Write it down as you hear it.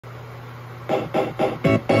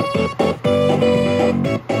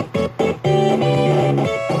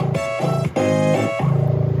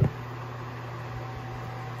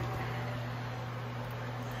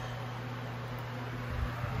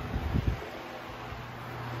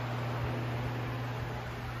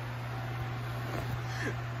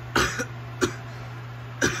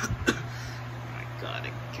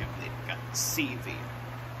CV.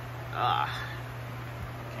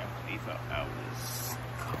 Can't believe I was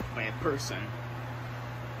caught by a person.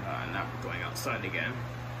 Not going outside again.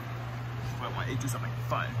 If I wanted to do something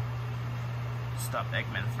fun. Stop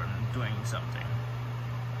Eggman from doing something.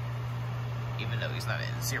 Even though he's not in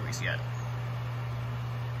the series yet.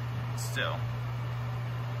 Still.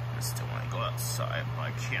 I still want to go outside, but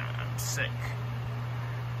I can't. I'm sick.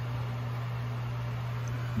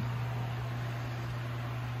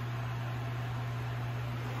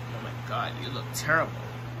 God, you look terrible.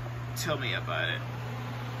 Tell me about it.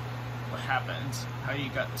 What happened? How you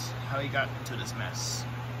got into this mess?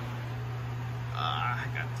 I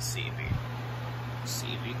got the CV.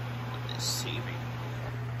 CV? What is CV?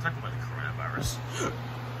 Talk about the coronavirus.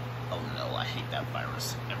 Oh no, I hate that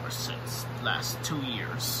virus ever since the last 2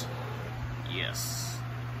 years. Yes.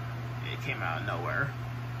 It came out of nowhere.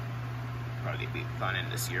 Probably be gone in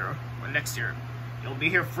this year or next year. It'll be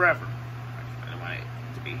here forever. I don't want it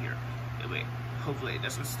to be here. Wait, hopefully it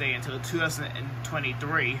doesn't stay until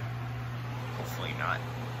 2023. Hopefully not.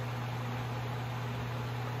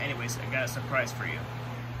 Anyways, I got a surprise for you.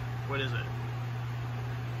 What is it?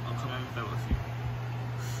 I'll come in bed with you.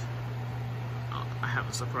 I have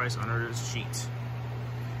a surprise under this sheet.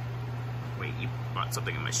 Wait, you bought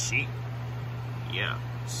something in my sheet? Yeah,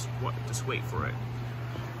 just wait for it.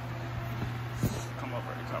 Come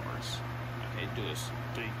over the covers. Okay, do this.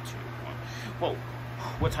 3, 2, 1. Whoa,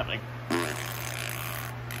 what's happening?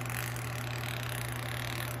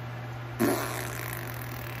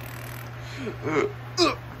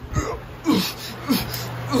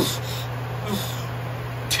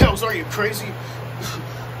 Tails, are you crazy?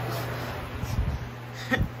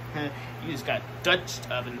 You just got Dutch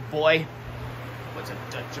oven, boy. What's a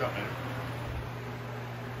Dutch oven?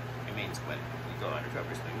 It means when you go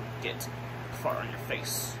undercover, so you get far on your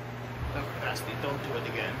face. Look, nasty, don't do it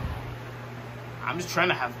again. I'm just trying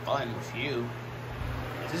to have fun with you.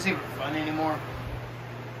 Is this even fun anymore?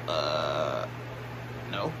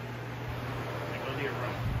 No. Go to your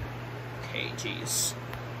room. Okay, jeez.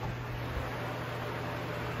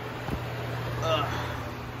 Hope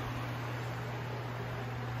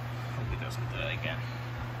he doesn't do that again.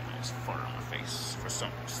 I just fart on my face for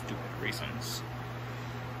some stupid reasons.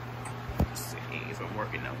 Let's see if I'm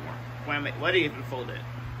working no more. Why do you even fold it?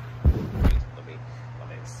 Let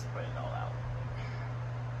me spread it all out.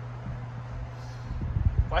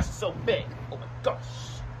 Why is it so big? Oh my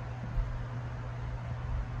gosh.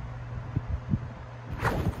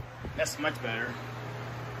 That's much better.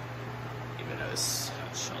 Even though it's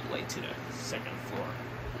shown way to the second floor.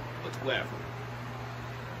 But whatever.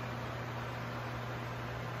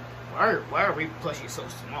 Why are we plushies so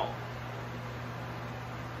small?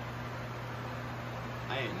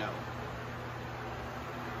 I didn't know.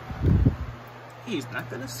 He's not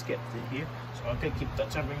gonna skip it here, so I'm gonna keep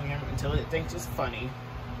touching him until it thinks it's funny.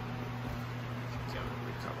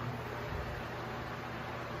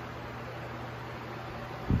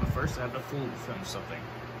 But first, I have to film something.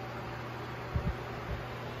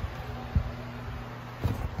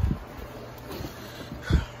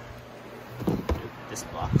 This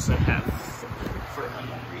box I have for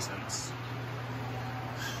unknown reasons.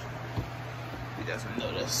 He doesn't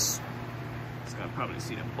notice. He's gonna probably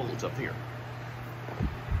see the bulge up here.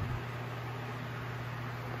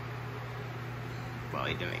 Well,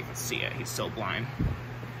 he didn't even see it. He's so blind.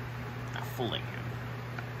 Not fooling him.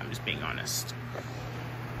 I'm just being honest.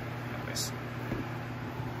 Anyways.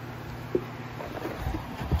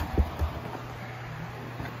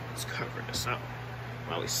 Let's cover this up.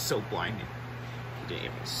 Wow, he's so blind. He didn't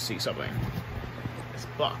even see something. This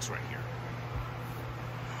box right here.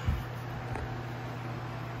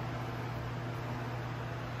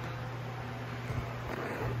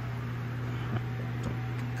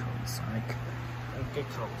 Get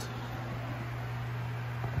cold.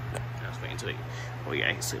 Let's wait until he... Oh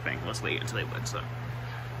yeah, he's sleeping. Let's wait until he wakes up.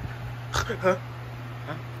 Huh?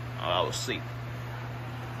 Oh, I was asleep.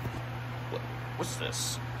 What's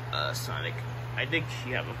this? Sonic. I think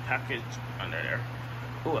you have a package under there.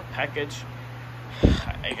 Ooh, a package?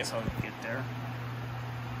 I guess I'll get there.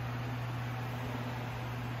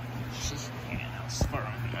 And I'll spur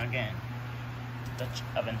on him again. Dutch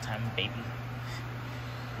oven time, baby.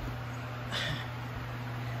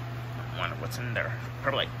 wonder what's in there.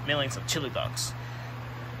 Probably like millions of chili dogs.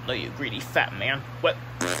 No, you greedy fat man. What?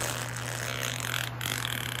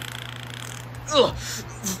 Ugh.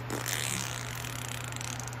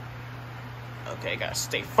 Okay, gotta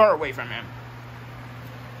stay far away from him.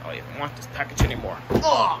 I don't even want this package anymore.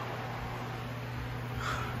 Ugh.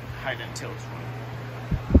 Hide until it's wrong.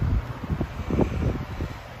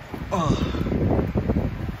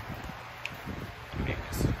 Okay,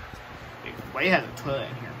 wait, why you have a toilet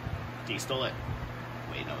in here? You stole it?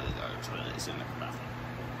 Wait, no, the other toilet is in the bathroom.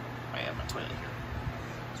 I have my toilet here.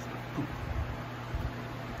 It's for poop.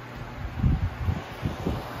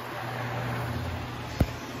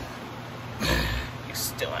 He's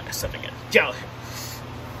still not accepting it. Yell!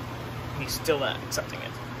 He's still not accepting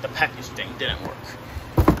it. The package thing didn't work.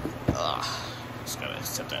 Ugh. Just gotta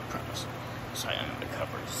accept that premise. So I under the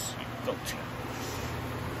covers and go to.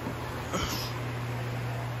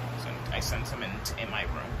 I sent him in my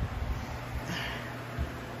room.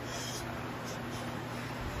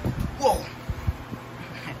 Whoa!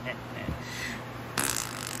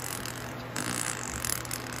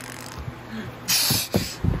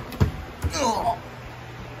 Oh.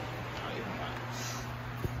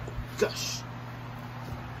 Gosh.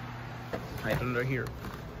 Hide under here.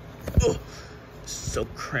 Oh. So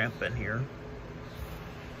cramped in here.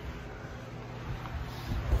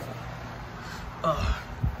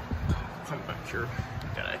 Come back here.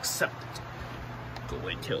 Gotta accept it. Go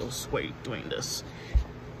away, Kills. Why are you doing this?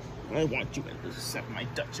 I want you to accept my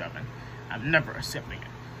Dutch oven. I'm never accepting it.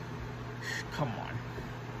 Come on.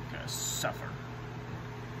 You're gonna suffer.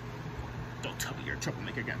 Don't tell me you're a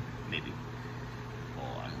troublemaker again. Maybe.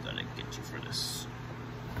 Oh, I'm gonna get you for this.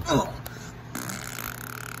 Oh.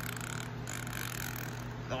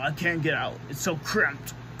 Oh, I can't get out. It's so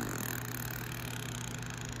cramped.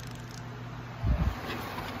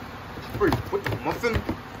 Wait, what the muffin?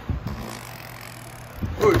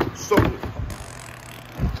 Wait, stop it.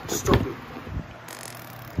 Stop it.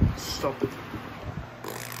 Stop it.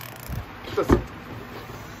 That's it.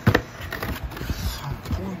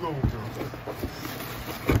 Pull it over.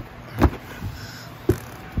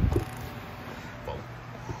 Whoa.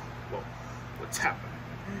 What's happening?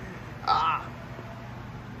 Ah!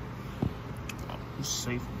 It's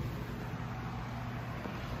safe.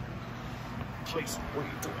 Please, what are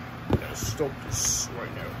you doing? You gotta stop this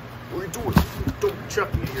right now. What are you doing? Don't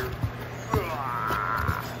check me here.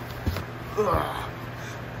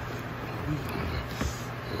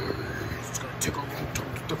 It's gonna take a long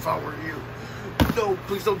time to devour you. No,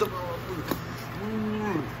 please don't devour me.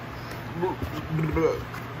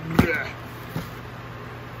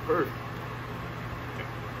 Hurt.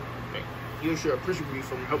 Hey, You should appreciate me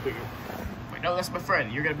for helping you. wait, no, that's my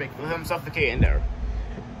friend. You're gonna make him suffocate in there.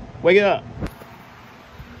 Wake it up.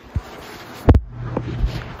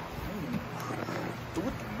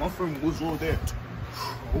 What the muffin was all that?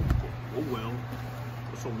 Oh well.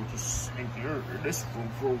 Guess I'll just hang here in this room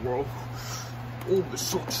for a while. Oh, it's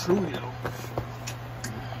so true, you know.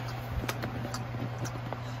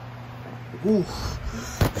 Ooh,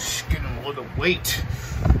 it's getting a lot of weight.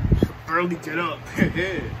 Barely get up.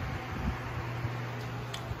 Hey,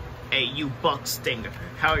 you buck stinger.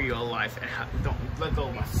 How are you alive? And don't let go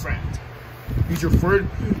of my friend. He's your friend?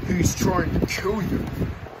 He's trying to kill you.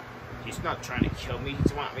 He's not trying to kill me.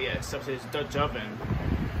 He's wanting me to accept his Dutch oven.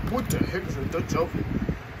 What the heck is a Dutch oven?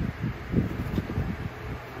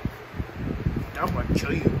 That might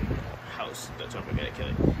kill you. How's Dutch oven gonna kill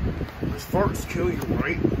you? As far as kill you,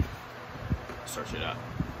 right? Search it up.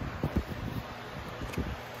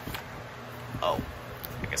 Oh,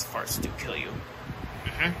 I guess farts do kill you.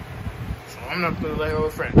 So I'm not gonna let go of a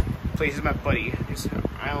friend. Please, he's my buddy.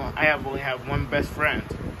 I only have one best friend.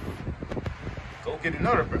 Go get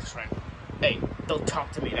another best friend. Hey, don't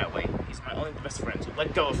talk to me that way. He's my only best friend, so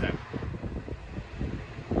let go of him.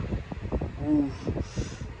 Ooh.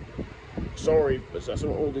 Sorry, but that's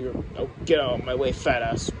what earlier. Oh, get out of my way, fat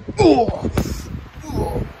ass. Oh.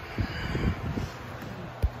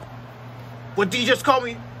 What did you just call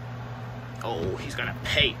me? Oh, he's gonna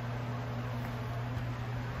pay.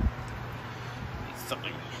 It's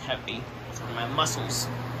something heavy for my muscles.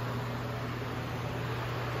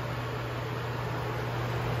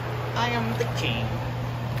 I am the king.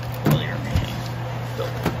 Well, you're king.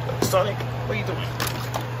 Sonic, what are you doing?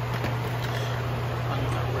 I'm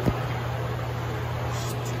not working here.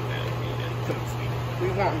 Stupid. Come with me. What do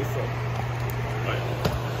you want me for?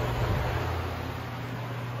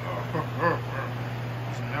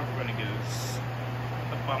 He's never gonna get his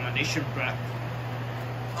abomination back.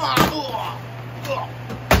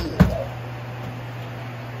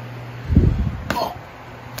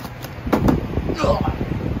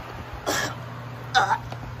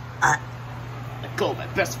 go, my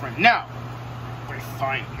best friend, now! Very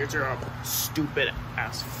fine, here's your stupid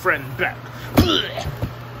ass friend back.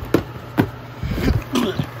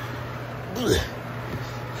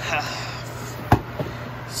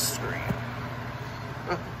 Scream.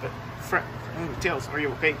 Friend, Tails, are you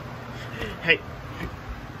okay? Hey.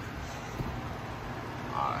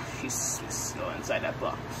 He's still inside that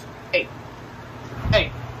box. Hey,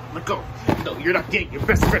 let go. No, you're not getting your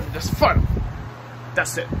best friend in this funnel.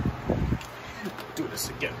 That's it. Do this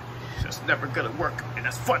again. It's never gonna work in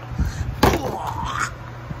this funnel.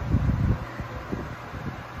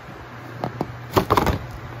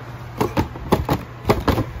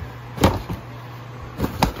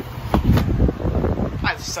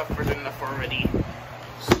 I've suffered enough already.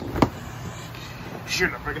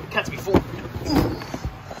 You're never gonna catch me, fool.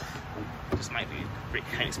 This might be a great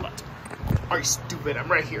hiding spot. Are you stupid?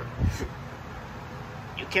 I'm right here.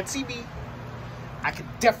 You can't see me. I can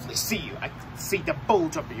definitely see you. I can see the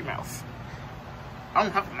bulge up in your mouth. I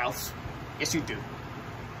don't have a mouth. Yes, you do.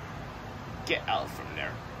 Get out from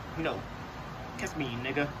there. No. Catch me,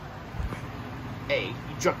 nigga. Hey,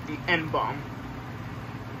 you dropped the N-bomb.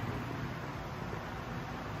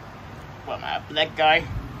 What, am I a black guy?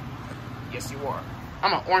 Yes, you are.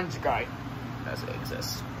 I'm an orange guy. As it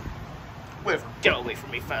exists. Whatever. Get away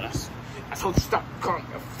from me, fat ass. I told you stop calling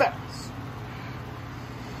me a fat ass.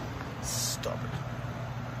 Stop it.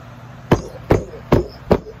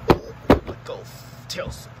 Let go,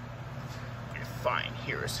 Tails. You're fine.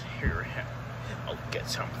 Here him. I'll get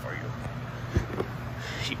some for you.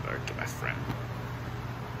 You better get my friend.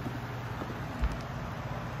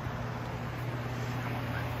 Come on,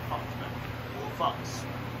 man. Fox.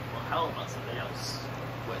 Well, how about something else?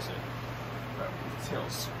 What is it?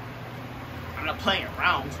 Tails. I'm not playing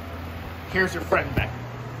around. Here's your friend back.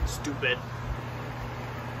 Stupid.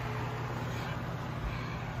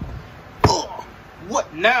 Oh,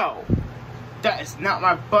 what now? That is not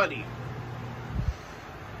my buddy.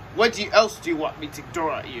 What else do you want me to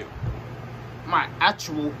throw at you? My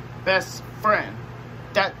actual best friend.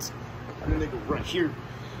 That nigga right here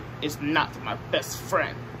is not my best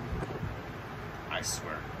friend. I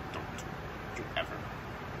swear, don't you ever.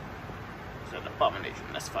 It's an abomination.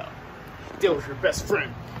 That's fine. Deal with your best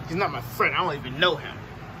friend. He's not my friend. I don't even know him.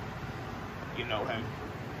 You know him?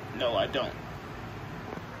 No, I don't.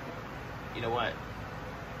 You know what?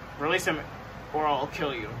 Release him or I'll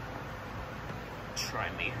kill you. Try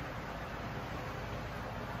me.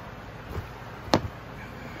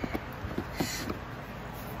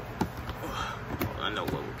 I know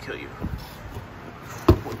what will kill you.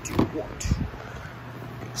 What do you want?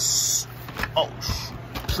 Oh,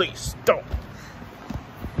 please don't.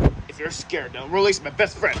 If you're scared, then release my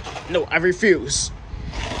best friend. No, I refuse.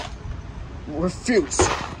 Refuse.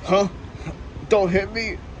 Huh? Don't hit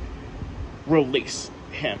me. Release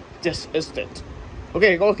him this instant.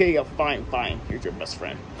 Okay, yeah, fine. Here's your best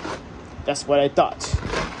friend. That's what I thought.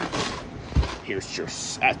 Here's your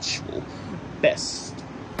actual best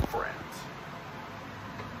friend.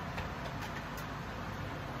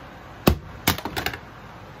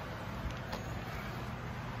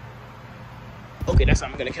 Okay, that's how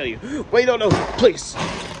I'm gonna kill you. Wait, no, please.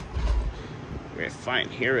 Okay, fine,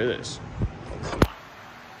 here it is. Oh, come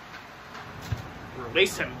on.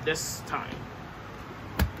 Release him this time.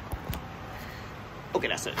 Okay,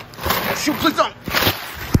 that's it. Shoot, please don't!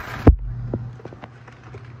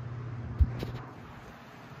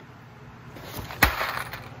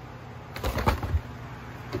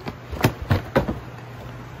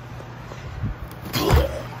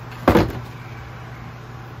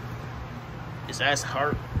 His ass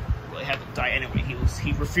hurt. Well, he had to die anyway.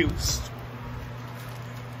 He refused.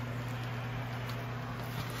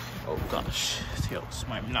 Oh gosh, Tails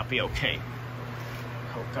might not be okay.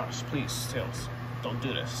 Oh gosh, please, Tails, don't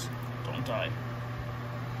do this. Don't die.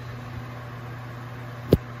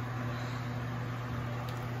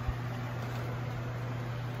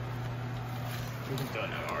 We can do it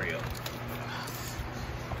now, Mario.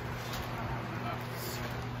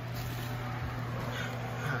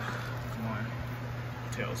 Come on,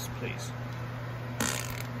 Tails, please.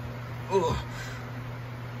 Ugh.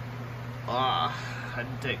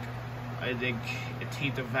 I think he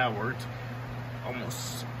devoured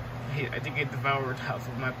almost. I think he devoured half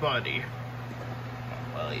of my body.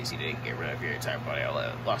 Well, at least he didn't get rid of your entire body.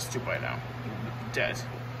 I lost you by now. You're dead.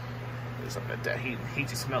 Something like that. He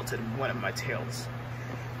just melted one of my tails.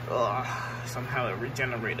 Ugh. Somehow it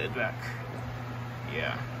regenerated back.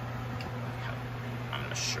 Yeah. I'm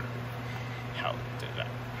not sure how it did that.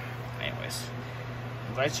 Anyways,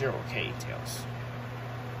 I'm glad you're okay, Tails.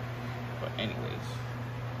 But anyways,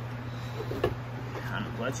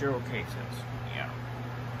 I'm glad you're okay, Tails. Yeah.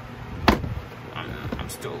 I'm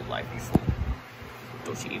still alive, you fool.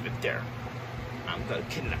 Don't you even dare. I'm gonna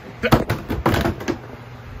kidnap you.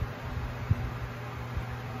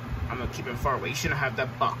 I'm gonna keep him far away. You shouldn't have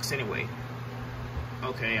that box anyway.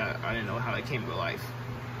 Okay, I didn't know how I came to life.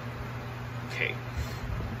 Okay,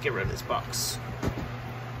 get rid of this box.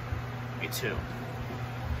 Me too.